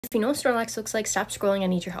If you know what Snorlax looks like, stop scrolling, I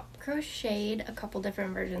need your help. Crocheted a couple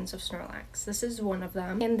different versions of Snorlax. This is one of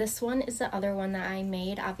them, and this one is the other one that I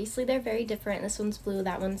made. Obviously they're very different. This one's blue,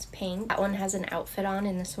 that one's pink. That one has an outfit on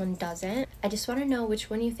and this one doesn't. I just want to know which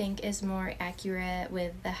one you think is more accurate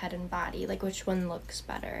with the head and body, like which one looks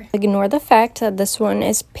better. Ignore the fact that this one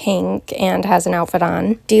is pink and has an outfit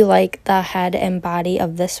on. Do you like the head and body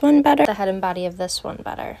of this one better? The head and body of this one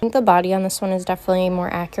better. I think the body on this one is definitely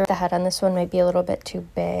more accurate. The head on this one might be a little bit too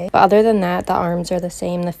big. But other than that, the arms are the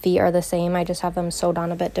same, the feet are the same. I just have them sewed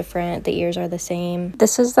on a bit different. The ears are the same.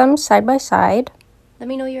 This is them side by side. Let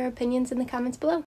me know your opinions in the comments below.